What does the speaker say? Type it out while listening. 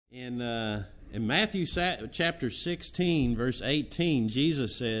In Matthew chapter 16, verse 18,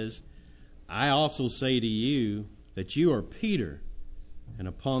 Jesus says, I also say to you that you are Peter, and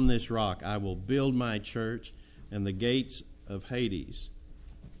upon this rock I will build my church, and the gates of Hades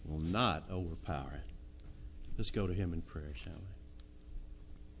will not overpower it. Let's go to him in prayer, shall we?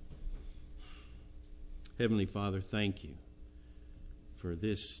 Heavenly Father, thank you for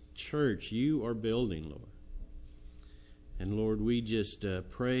this church you are building, Lord. And Lord, we just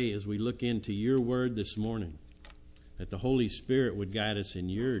pray as we look into your word this morning that the Holy Spirit would guide us in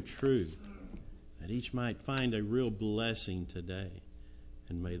your truth, that each might find a real blessing today.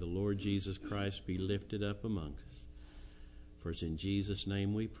 And may the Lord Jesus Christ be lifted up among us. For it's in Jesus'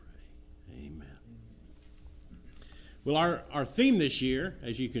 name we pray. Amen. Well, our theme this year,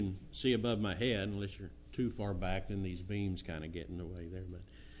 as you can see above my head, unless you're too far back, then these beams kind of get in the way there. But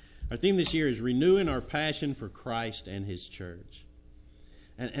our theme this year is renewing our passion for Christ and his church.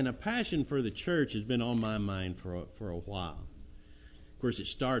 And a passion for the church has been on my mind for a while. Of course, it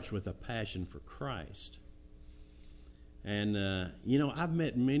starts with a passion for Christ. And, I've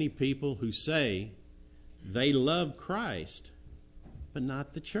met many people who say they love Christ, but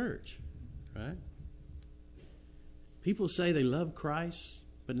not the church, right? People say they love Christ,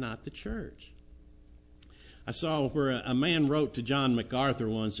 but not the church. I saw where a man wrote to John MacArthur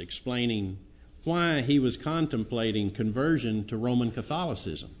once explaining why he was contemplating conversion to Roman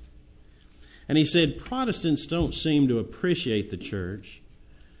Catholicism. And he said, Protestants don't seem to appreciate the church.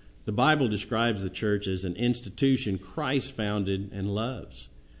 The Bible describes the church as an institution Christ founded and loves.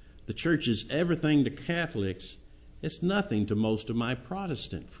 The church is everything to Catholics. It's nothing to most of my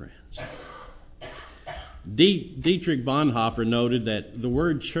Protestant friends. Dietrich Bonhoeffer noted that the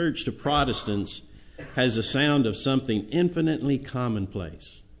word church to Protestants has the sound of something infinitely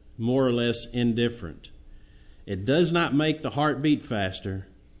commonplace, more or less indifferent. It does not make the heart beat faster,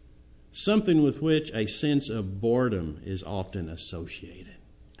 something with which a sense of boredom is often associated.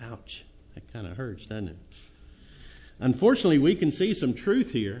 Ouch, that kind of hurts, doesn't it? Unfortunately, we can see some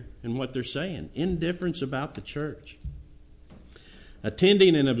truth here in what they're saying. Indifference about the church.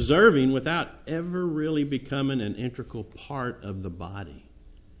 Attending and observing without ever really becoming an integral part of the body.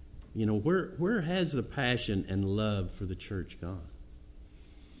 Where has the passion and love for the church gone?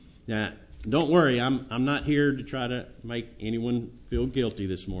 Now, don't worry, I'm not here to try to make anyone feel guilty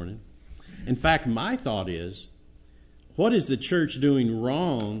this morning. In fact, my thought is, what is the church doing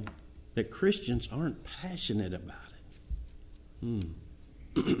wrong that Christians aren't passionate about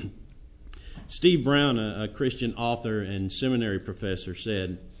it? Steve Brown, a Christian author and seminary professor,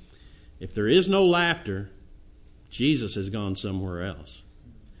 said, if there is no laughter, Jesus has gone somewhere else.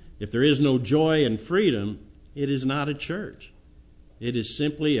 If there is no joy and freedom, it is not a church. It is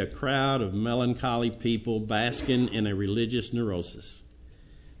simply a crowd of melancholy people basking in a religious neurosis.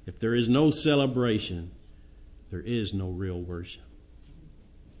 If there is no celebration, there is no real worship.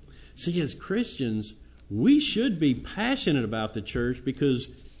 See, as Christians, we should be passionate about the church because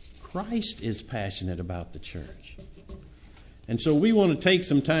Christ is passionate about the church. And so we want to take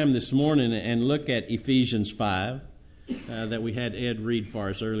some time this morning and look at Ephesians 5 that we had Ed read for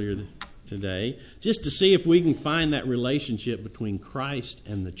us earlier today, just to see if we can find that relationship between Christ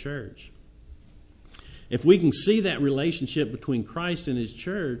and the church. If we can see that relationship between Christ and his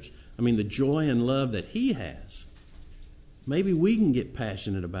church, the joy and love that he has, maybe we can get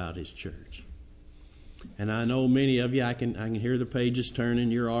passionate about his church. And I know many of you, I can hear the pages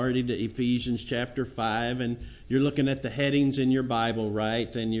turning. You're already to Ephesians chapter 5, and you're looking at the headings in your Bible,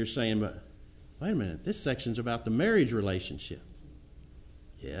 right? And you're saying, but wait a minute, this section's about the marriage relationship.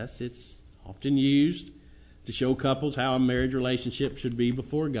 Yes, it's often used to show couples how a marriage relationship should be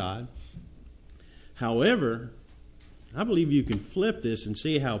before God. However, I believe you can flip this and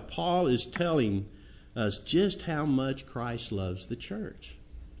see how Paul is telling us just how much Christ loves the church.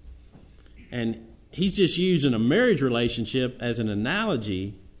 And he's just using a marriage relationship as an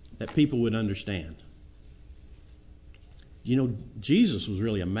analogy that people would understand. Jesus was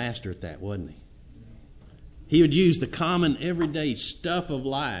really a master at that, wasn't he? He would use the common everyday stuff of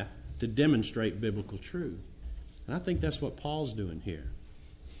life to demonstrate biblical truth. And I think that's what Paul's doing here.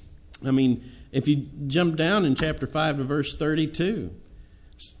 If you jump down in chapter 5 to verse 32,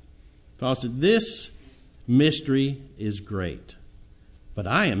 Paul said, this mystery is great, but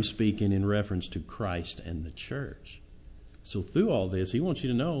I am speaking in reference to Christ and the church. So through all this, he wants you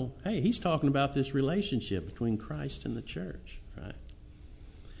to know, hey, he's talking about this relationship between Christ and the church, right?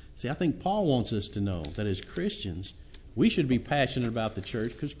 See, I think Paul wants us to know that as Christians, we should be passionate about the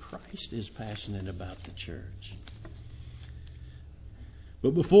church because Christ is passionate about the church.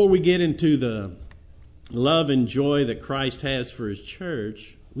 But before we get into the love and joy that Christ has for his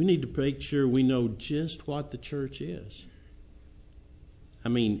church, we need to make sure we know just what the church is. I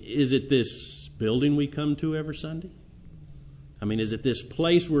mean, is it this building we come to every Sunday? I mean, is it this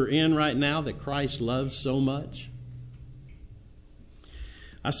place we're in right now that Christ loves so much?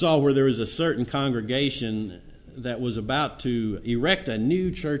 I saw where there was a certain congregation that was about to erect a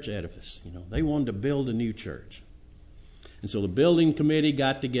new church edifice. They wanted to build a new church. And so the building committee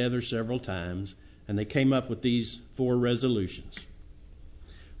got together several times, and they came up with these 4 resolutions.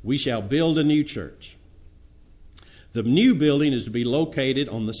 We shall build a new church. The new building is to be located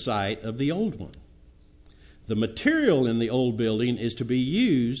on the site of the old one. The material in the old building is to be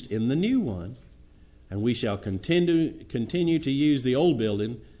used in the new one, and we shall continue to use the old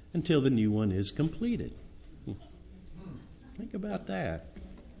building until the new one is completed. Think about that.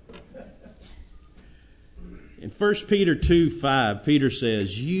 In 1 Peter 2:5, Peter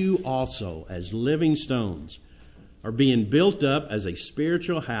says, you also, as living stones, are being built up as a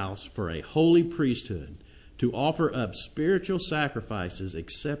spiritual house for a holy priesthood, to offer up spiritual sacrifices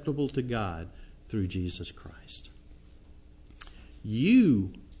acceptable to God through Jesus Christ.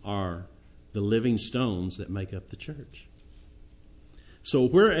 You are the living stones that make up the church. So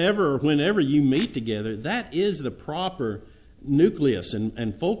whenever you meet together, that is the proper nucleus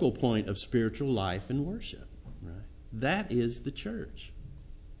and focal point of spiritual life and worship. Right? That is the church.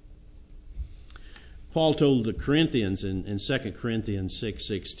 Paul told the Corinthians in 2 Corinthians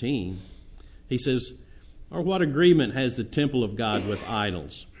 6:16, he says, or what agreement has the temple of God with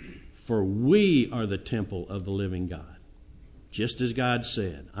idols? For we are the temple of the living God. Just as God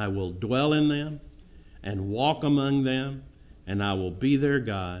said, I will dwell in them and walk among them, and I will be their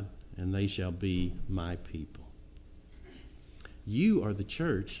God, and they shall be my people. You are the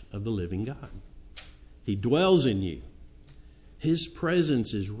church of the living God. He dwells in you. His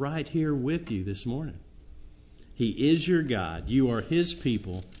presence is right here with you this morning. He is your God. You are His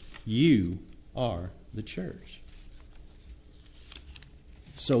people. You are the church.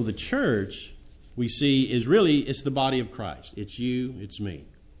 So the church, we see, it's the body of Christ. It's you, it's me.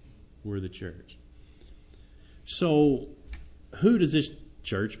 We're the church. So who does this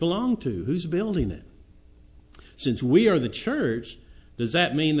church belong to? Who's building it? Since we are the church, does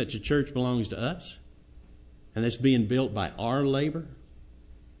that mean that the church belongs to us? And it's being built by our labor?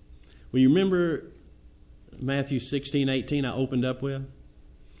 Well, you remember Matthew 16:18 I opened up with?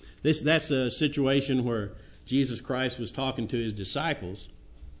 That's a situation where Jesus Christ was talking to His disciples.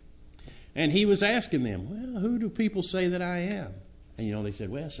 And He was asking them, well, who do people say that I am? And, they said,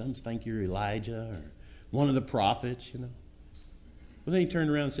 well, some think you're Elijah or one of the prophets, Well, then He turned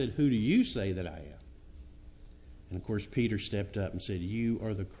around and said, who do you say that I am? And, of course, Peter stepped up and said, you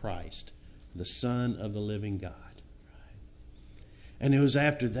are the Christ, the Son of the living God. Right? And it was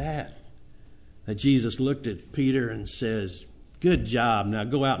after that Jesus looked at Peter and says, good job. Now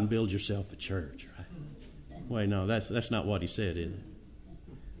go out and build yourself a church. Right? Wait, no, that's not what He said, is it?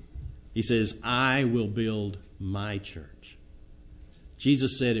 He says, I will build my church.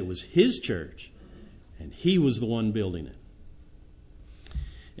 Jesus said it was His church, and He was the one building it.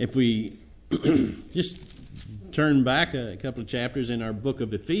 If we just turn back a couple of chapters in our book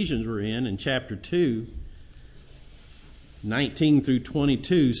of Ephesians we're in chapter 2, 19 through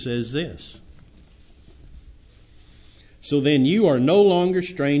 22 says this. So then you are no longer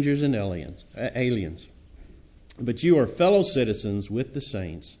strangers and aliens, but you are fellow citizens with the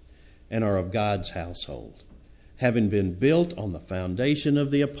saints and are of God's household, having been built on the foundation of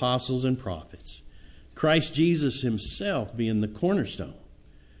the apostles and prophets, Christ Jesus Himself being the cornerstone,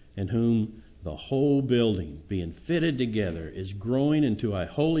 in whom the whole building, being fitted together, is growing into a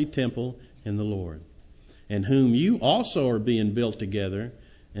holy temple in the Lord, in whom you also are being built together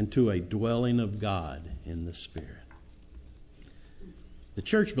into a dwelling of God in the Spirit. The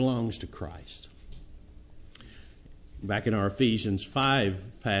church belongs to Christ. Back in our Ephesians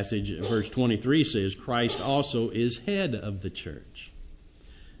 5 passage, verse 23 says, Christ also is head of the church.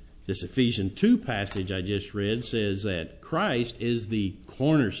 This Ephesians 2 passage I just read says that Christ is the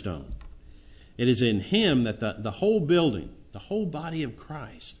cornerstone. It is in Him that the whole building, the whole body of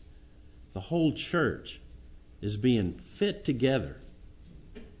Christ, the whole church is being fit together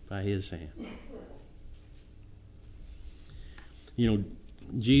by His hand.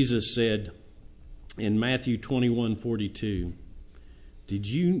 Jesus said in Matthew 21:42, did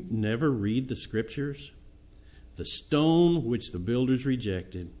you never read the Scriptures? The stone which the builders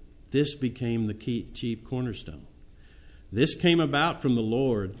rejected, this became the chief cornerstone. This came about from the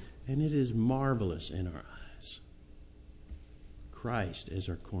Lord, and it is marvelous in our eyes. Christ is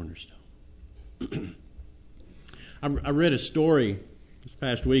our cornerstone. I read a story this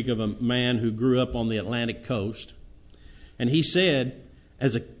past week of a man who grew up on the Atlantic coast, and he said,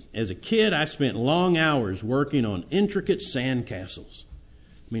 As a kid, I spent long hours working on intricate sand castles.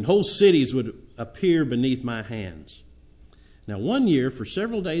 I mean, whole cities would appear beneath my hands. Now, one year, for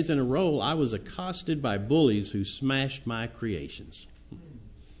several days in a row, I was accosted by bullies who smashed my creations.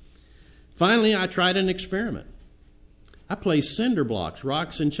 Finally, I tried an experiment. I placed cinder blocks,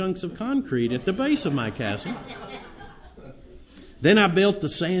 rocks, and chunks of concrete at the base of my castle. Then I built the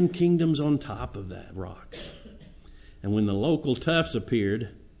sand kingdoms on top of that rocks. And when the local toughs appeared,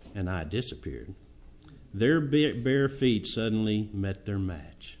 and I disappeared, their bare feet suddenly met their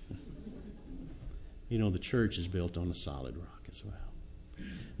match. You know, the church is built on a solid rock as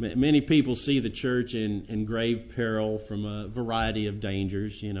well. Many people see the church in grave peril from a variety of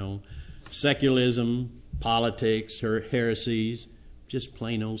dangers, you know, secularism, politics, heresies, just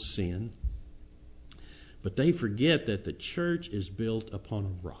plain old sin. But they forget that the church is built upon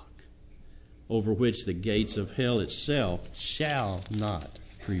a rock over which the gates of hell itself shall not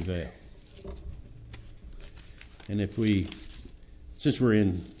prevail. And since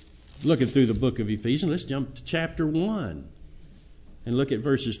we're looking through the book of Ephesians, let's jump to chapter 1 and look at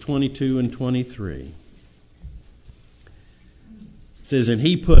verses 22 and 23. It says, "And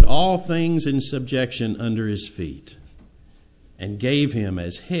he put all things in subjection under his feet, and gave him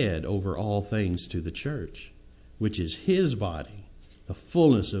as head over all things to the church, which is his body, the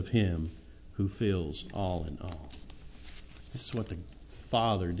fullness of him who fills all in all." This is what the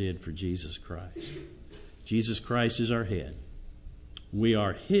Father did for Jesus Christ. Jesus Christ is our head. We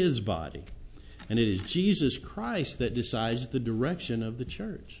are his body. And it is Jesus Christ that decides the direction of the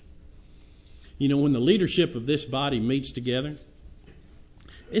church. You know, when the leadership of this body meets together,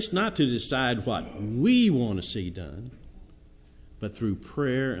 it's not to decide what we want to see done, but through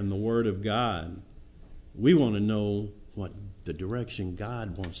prayer and the Word of God, we want to know what the direction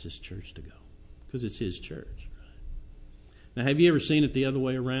God wants this church to go, because it's his church. Now, have you ever seen it the other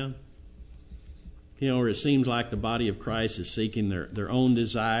way around? You know, where it seems like the body of Christ is seeking their own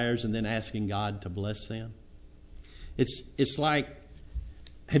desires and then asking God to bless them. It's like,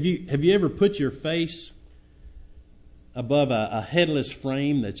 have you ever put your face above a headless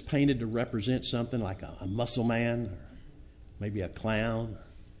frame that's painted to represent something like a muscle man, or maybe a clown,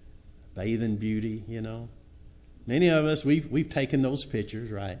 bathing beauty, you know? Many of us, we've taken those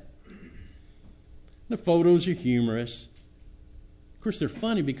pictures, right? The photos are humorous. Of course, they're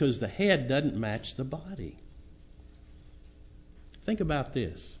funny because the head doesn't match the body. Think about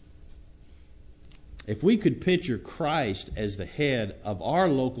this. If we could picture Christ as the head of our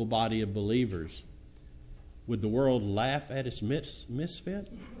local body of believers, would the world laugh at its misfit?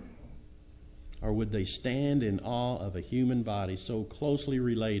 Or would they stand in awe of a human body so closely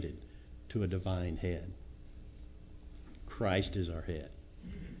related to a divine head? Christ is our head.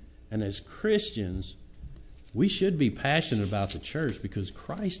 And as Christians, we should be passionate about the church because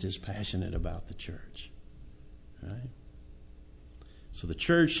Christ is passionate about the church. Right? So the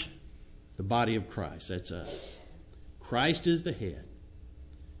church, the body of Christ, that's us. Christ is the head.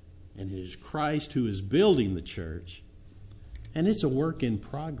 And it is Christ who is building the church. And it's a work in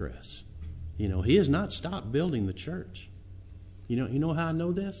progress. You know, he has not stopped building the church. You know how I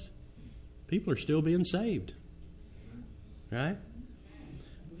know this? People are still being saved. Right?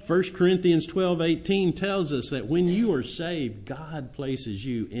 1 Corinthians 12:18 tells us that when you are saved, God places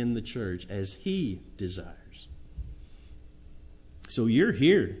you in the church as he desires. So you're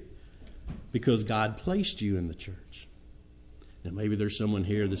here because God placed you in the church. Now maybe there's someone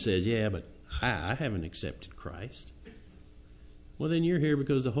here that says, yeah, but I haven't accepted Christ. Well, then you're here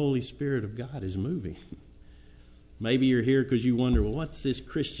because the Holy Spirit of God is moving. Maybe you're here because you wonder, well, what's this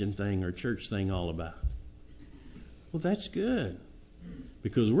Christian thing or church thing all about? Well, that's good.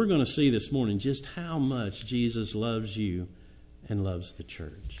 Because we're going to see this morning just how much Jesus loves you and loves the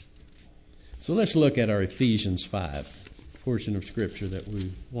church. So let's look at our Ephesians 5 portion of Scripture that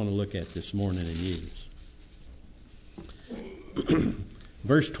we want to look at this morning and use.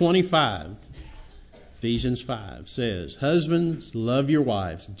 Verse 25, Ephesians 5 says, "Husbands, love your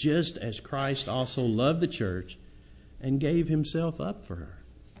wives, just as Christ also loved the church and gave himself up for her."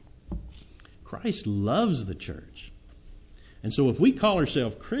 Christ loves the church. And so if we call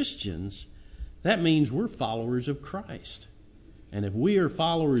ourselves Christians, that means we're followers of Christ. And if we are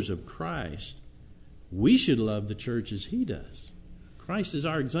followers of Christ, we should love the church as he does. Christ is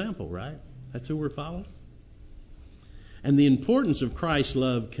our example, right? That's who we're following. And the importance of Christ's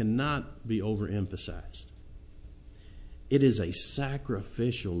love cannot be overemphasized. It is a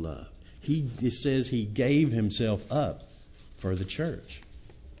sacrificial love. It says he gave himself up for the church.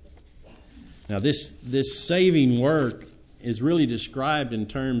 Now this saving work is really described in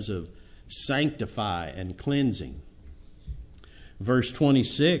terms of sanctify and cleansing. Verse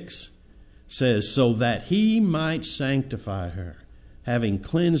 26 says, so that he might sanctify her, having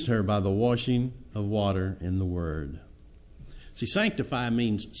cleansed her by the washing of water in the word. See, sanctify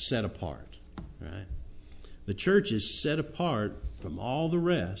means set apart, right? The church is set apart from all the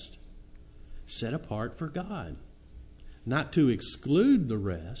rest, set apart for God. Not to exclude the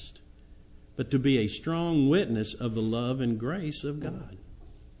rest, but to be a strong witness of the love and grace of God.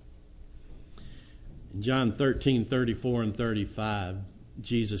 In John 13:34 and 35,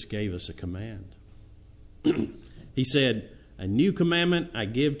 Jesus gave us a command. He said, a new commandment I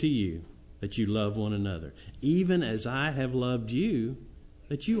give to you, that you love one another, even as I have loved you,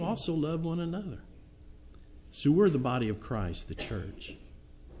 that you also love one another. So we're the body of Christ, the church.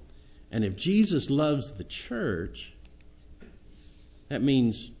 And if Jesus loves the church, that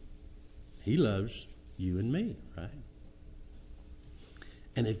means he loves you and me, right?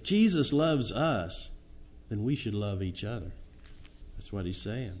 And if Jesus loves us, then we should love each other. That's what he's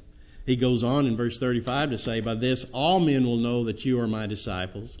saying. He goes on in verse 35 to say, by this all men will know that you are my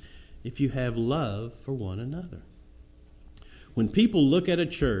disciples, if you have love for one another. When people look at a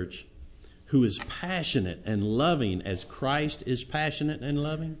church who is passionate and loving as Christ is passionate and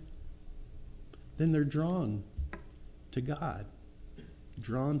loving, then they're drawn to God,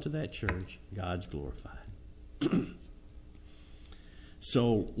 drawn to that church. God's glorified.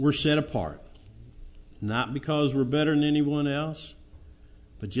 So we're set apart, not because we're better than anyone else,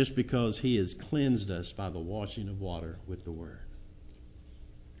 but just because he has cleansed us by the washing of water with the word.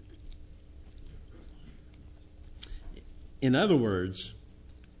 In other words,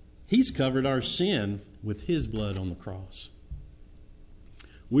 he's covered our sin with his blood on the cross.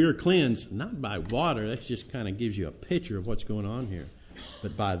 We are cleansed not by water, that just kind of gives you a picture of what's going on here,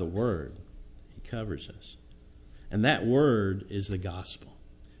 but by the word. He covers us. And that word is the gospel.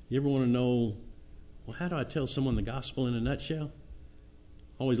 You ever want to know, well, how do I tell someone the gospel in a nutshell?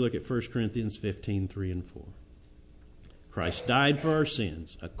 Always look at 1 Corinthians 15:3 and 4. Christ died for our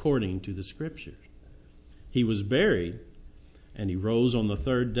sins according to the Scriptures. He was buried, and he rose on the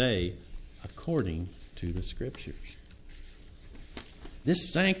third day according to the Scriptures. This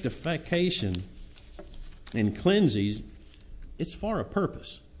sanctification and cleansing, it's for a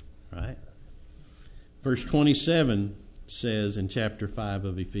purpose, right? Verse 27 says in chapter 5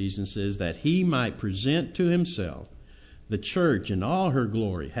 of Ephesians, says that he might present to himself the church in all her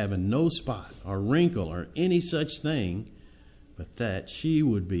glory, having no spot or wrinkle or any such thing, but that she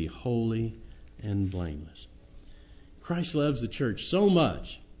would be holy and blameless. Christ loves the church so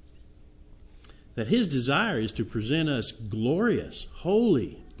much that his desire is to present us glorious,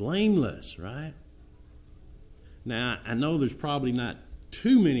 holy, blameless, right? Now, I know there's probably not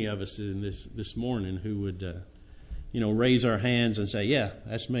too many of us in this morning who would, raise our hands and say, yeah,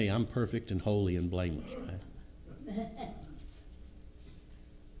 that's me. I'm perfect and holy and blameless, right?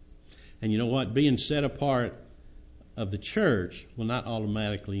 And you know what? Being set apart of the church will not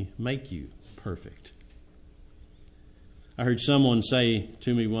automatically make you perfect. I heard someone say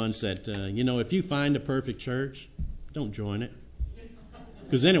to me once that, if you find a perfect church, don't join it.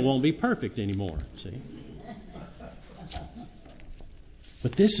 Because then it won't be perfect anymore, see?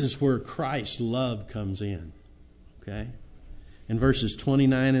 But this is where Christ's love comes in, okay? In verses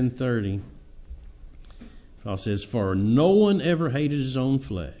 29 and 30, Paul says, for no one ever hated his own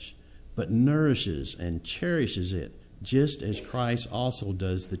flesh, but nourishes and cherishes it, just as Christ also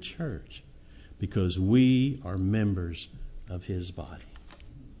does the church, because we are members of his body.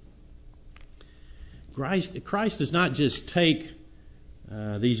 Christ does not just take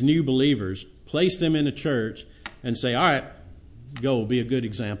these new believers, place them in a church, and say, all right, go, be a good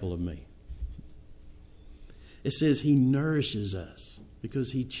example of me. It says he nourishes us because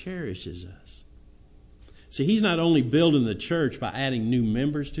he cherishes us. See, he's not only building the church by adding new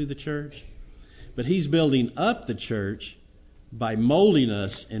members to the church, but he's building up the church by molding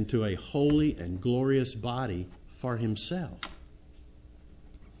us into a holy and glorious body for himself.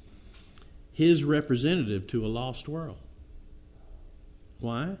 His representative to a lost world.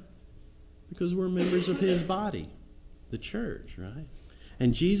 Why? Because we're members of his body, the church, right?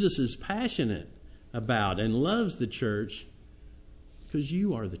 And Jesus is passionate about and loves the church because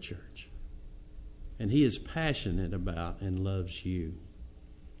you are the church. And he is passionate about and loves you.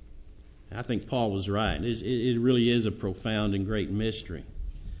 I think Paul was right. It really is a profound and great mystery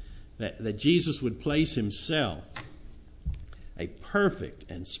that Jesus would place himself, a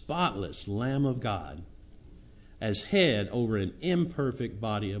perfect and spotless Lamb of God, as head over an imperfect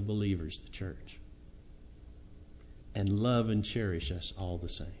body of believers, the church, and love and cherish us all the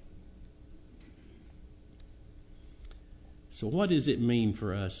same. So what does it mean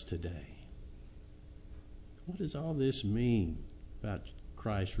for us today? What does all this mean? about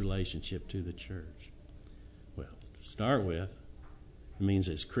Christ's relationship to the church? Well, to start with, it means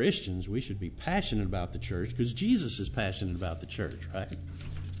as Christians we should be passionate about the church because Jesus is passionate about the church, right?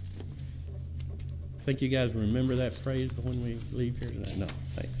 Think you guys remember that phrase when we leave here tonight? No,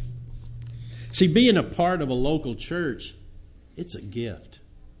 thanks. See, being a part of a local church, it's a gift.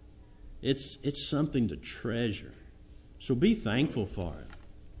 It's something to treasure. So be thankful for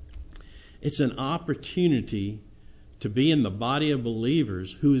it. It's an opportunity to be in the body of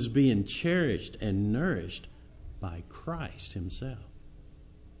believers who is being cherished and nourished by Christ himself.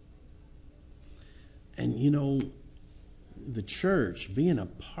 And you know, the church, being a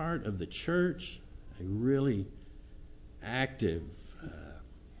part of the church, a really active,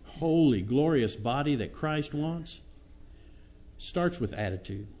 holy, glorious body that Christ wants, starts with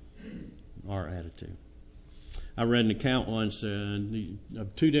attitude, our attitude. I read an account once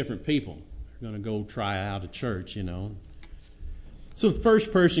of two different people. They're going to go try out a church, you know. So the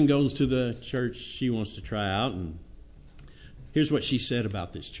first person goes to the church she wants to try out, and here's what she said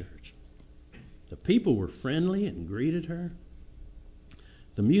about this church. The people were friendly and greeted her.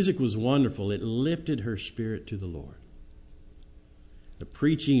 The music was wonderful. It lifted her spirit to the Lord. The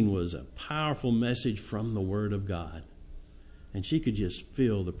preaching was a powerful message from the Word of God. And she could just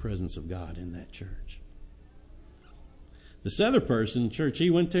feel the presence of God in that church. This other person, church he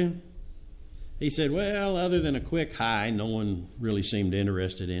went to, he said, well, other than a quick hi, no one really seemed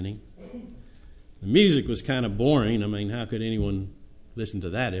interested in him. The music was kind of boring. I mean, how could anyone listen to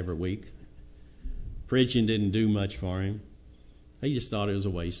that every week? Preaching didn't do much for him. He just thought it was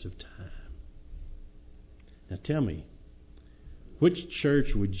a waste of time. Now tell me, which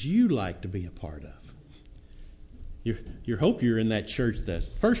church would you like to be a part of? You hope you're in that church that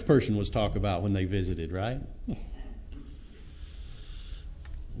first person was talked about when they visited, right?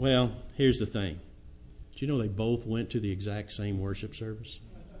 Well, here's the thing. Do you know they both went to the exact same worship service?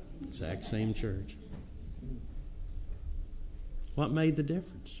 Exact same church. What made the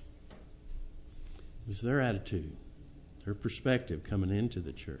difference? It was their attitude, their perspective coming into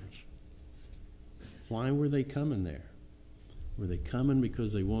the church. Why were they coming there? Were they coming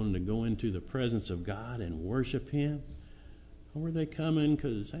because they wanted to go into the presence of God and worship Him? Or were they coming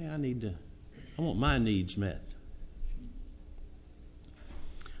because, hey, I want my needs met?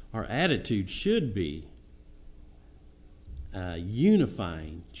 Our attitude should be a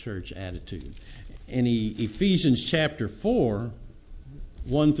unifying church attitude. In Ephesians chapter 4,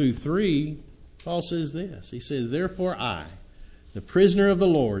 1 through 3, Paul says this. He says, therefore I, the prisoner of the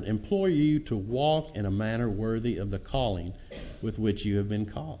Lord, implore you to walk in a manner worthy of the calling with which you have been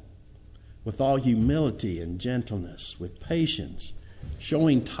called, with all humility and gentleness, with patience,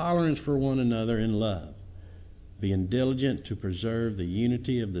 showing tolerance for one another in love, being diligent to preserve the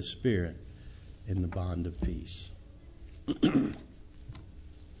unity of the Spirit in the bond of peace.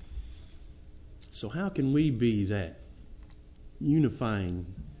 So how can we be that unifying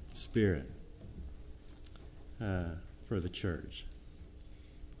spirit for the church?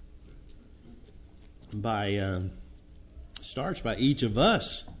 Starts by each of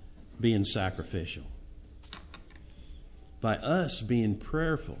us being sacrificial, by us being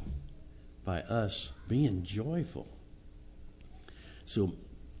prayerful, by us being joyful. So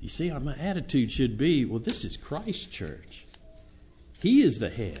you see, my attitude should be, well, this is Christ's church. He is the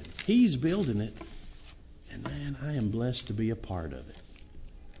head. He's building it. And man, I am blessed to be a part of it.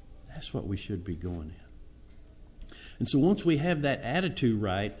 That's what we should be going in. And so once we have that attitude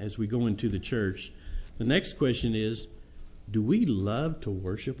right as we go into the church, the next question is, do we love to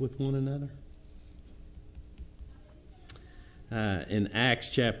worship with one another? In Acts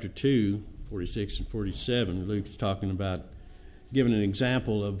chapter 2, 46 and 47, Luke's talking about giving an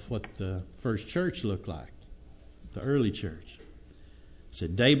example of what the first church looked like, the early church. It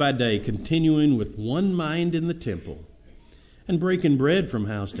said, day by day, continuing with one mind in the temple and breaking bread from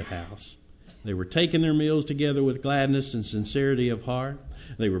house to house. They were taking their meals together with gladness and sincerity of heart.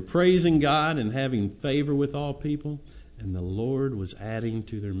 They were praising God and having favor with all people. And the Lord was adding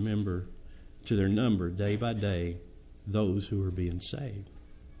to their number day by day those who were being saved.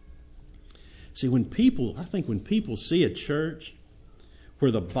 See, I think when people see a church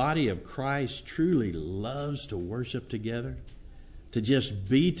where the body of Christ truly loves to worship together, to just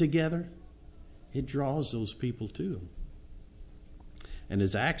be together, it draws those people to them. And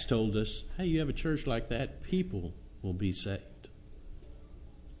as Acts told us, hey, you have a church like that, people will be saved.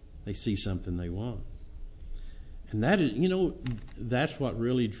 They see something they want. And that is, that's what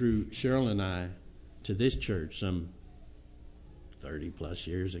really drew Cheryl and I to this church some 30 plus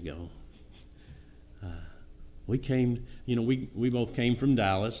years ago. We came, we both came from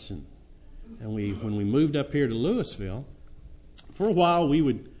Dallas, and when we moved up here to Louisville, For a while,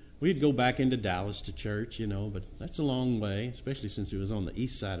 we'd go back into Dallas to church, but that's a long way, especially since it was on the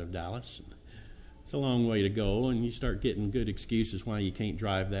east side of Dallas. It's a long way to go, and you start getting good excuses why you can't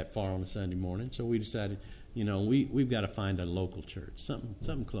drive that far on a Sunday morning. So we decided, we've got to find a local church,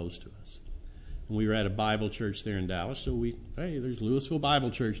 something close to us. And we were at a Bible church there in Dallas, so there's Louisville Bible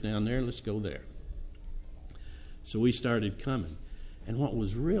Church down there, let's go there. So we started coming. And what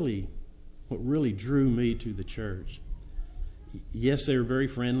really drew me to the church, yes, they were very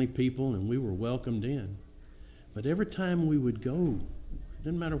friendly people, and we were welcomed in. But every time we would go, it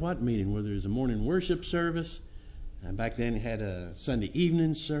didn't matter what meeting, whether it was a morning worship service, and back then it had a Sunday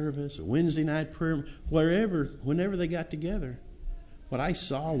evening service, a Wednesday night prayer, whenever they got together, what I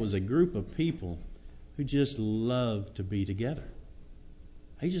saw was a group of people who just loved to be together.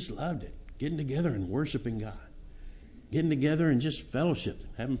 They just loved it, getting together and worshiping God, getting together and just fellowship,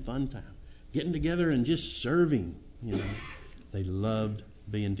 having fun time, getting together and just serving. They loved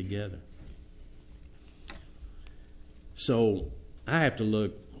being together. So I have to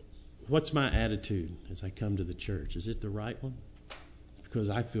look, what's my attitude as I come to the church? Is it the right one? Because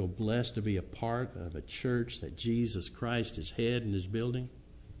I feel blessed to be a part of a church that Jesus Christ is head and is building?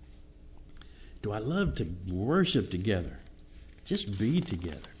 Do I love to worship together? Just be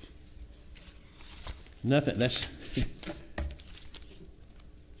together.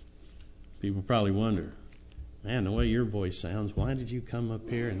 People probably wonder, man, the way your voice sounds, why did you come up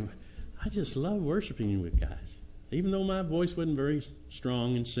here? And I just love worshiping with guys. Even though my voice wasn't very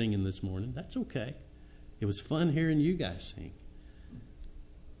strong in singing this morning, that's okay. It was fun hearing you guys sing.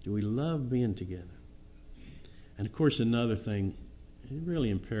 Do we love being together? And of course, another thing,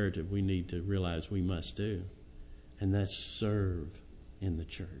 really imperative we need to realize we must do, and that's serve in the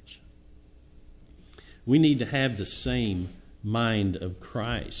church. We need to have the same mind of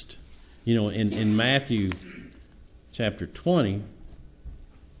Christ. In Matthew chapter 20,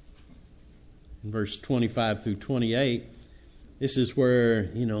 verse 25 through 28, this is where,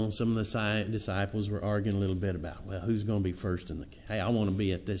 some of the disciples were arguing a little bit about, well, who's going to be first in the kingdom? Hey, I want to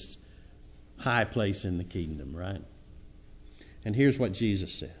be at this high place in the kingdom, right? And here's what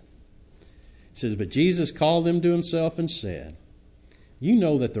Jesus said. It says, but Jesus called them to himself and said, you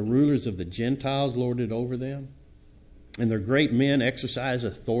know that the rulers of the Gentiles lord it over them, and their great men exercise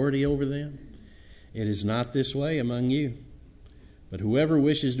authority over them. It is not this way among you. But whoever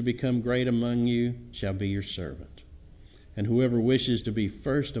wishes to become great among you shall be your servant. And whoever wishes to be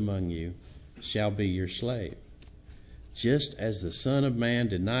first among you shall be your slave. Just as the Son of Man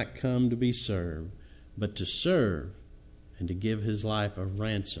did not come to be served, but to serve and to give his life a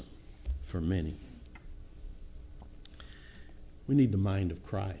ransom for many. We need the mind of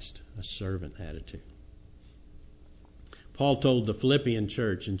Christ, a servant attitude. Paul told the Philippian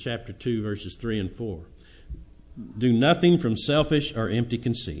church in chapter 2, verses 3 and 4, do nothing from selfish or empty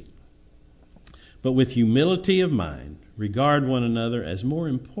conceit, but with humility of mind, regard one another as more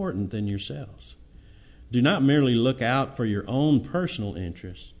important than yourselves. Do not merely look out for your own personal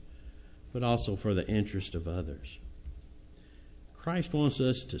interests, but also for the interest of others. Christ wants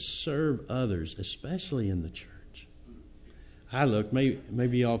us to serve others, especially in the church. I looked,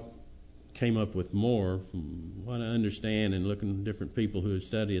 maybe y'all came up with more from what I understand and looking at different people who have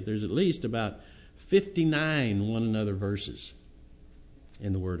studied it. There's at least about 59 one another verses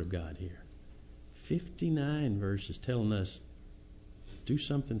in the Word of God here. 59 verses telling us do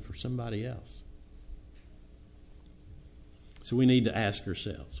something for somebody else. So we need to ask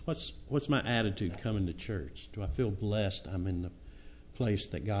ourselves, what's my attitude coming to church? Do I feel blessed I'm in the place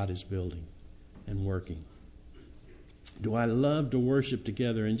that God is building and working? Do I love to worship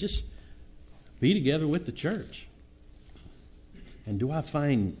together and just be together with the church? And do I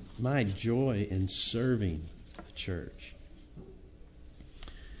find my joy in serving the church?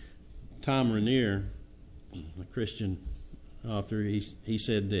 Tom Rainier, a Christian author, he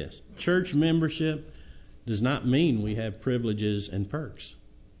said this: church membership does not mean we have privileges and perks.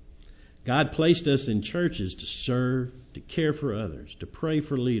 God placed us in churches to serve, to care for others, to pray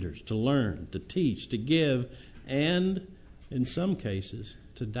for leaders, to learn, to teach, to give, and in some cases,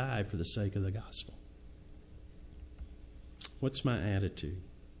 to die for the sake of the gospel. What's my attitude?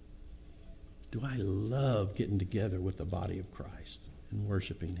 Do I love getting together with the body of Christ and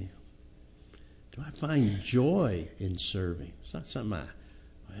worshiping Him? Do I find joy in serving? It's not something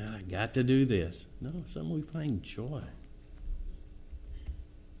I got to do this. No, it's something we find joy.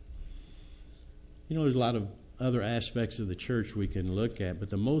 There's a lot of other aspects of the church we can look at, but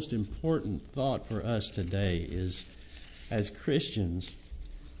the most important thought for us today is, as Christians,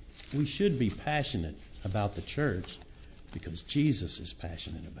 we should be passionate about the church because Jesus is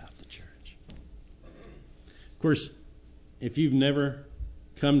passionate about the church. Of course, if you've never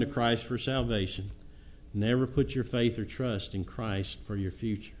come to Christ for salvation, never put your faith or trust in Christ for your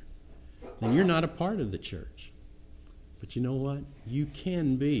future, then you're not a part of the church. But you know what? You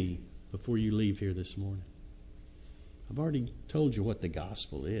can be before you leave here this morning. I've already told you what the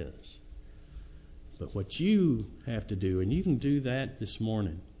gospel is. But what you have to do, and you can do that this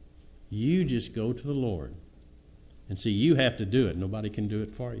morning, you just go to the Lord. And see, you have to do it. Nobody can do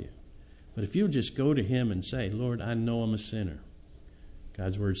it for you. But if you'll just go to Him and say, Lord, I know I'm a sinner.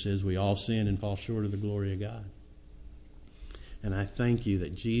 God's Word says we all sin and fall short of the glory of God. And I thank you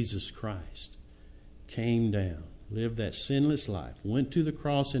that Jesus Christ came down, lived that sinless life, went to the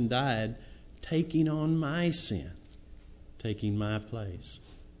cross and died, taking on my sin, taking my place.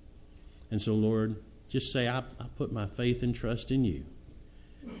 And so, Lord, just say, I put my faith and trust in you.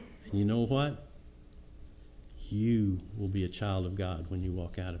 And you know what? You will be a child of God when you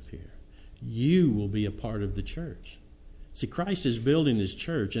walk out of here. You will be a part of the church. See, Christ is building His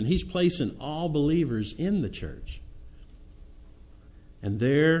church, and He's placing all believers in the church. And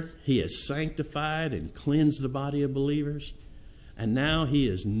there He has sanctified and cleansed the body of believers. And now He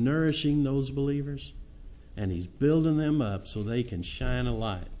is nourishing those believers, and He's building them up so they can shine a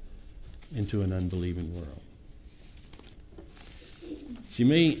light into an unbelieving world. See,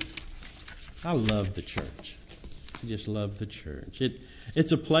 me, I love the church. I just love the church.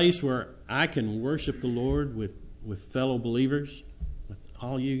 It's a place where I can worship the Lord with fellow believers, with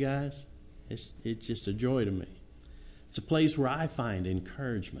all you guys. It's just a joy to me. It's a place where I find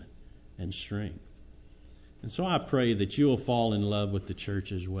encouragement and strength. And so I pray that you'll fall in love with the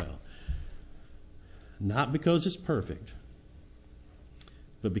church as well. Not because it's perfect,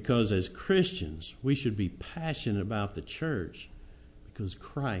 but because as Christians, we should be passionate about the church because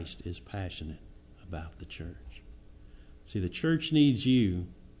Christ is passionate about the church. See, the church needs you,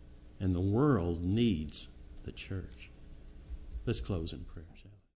 and the world needs the church. Let's close in prayers.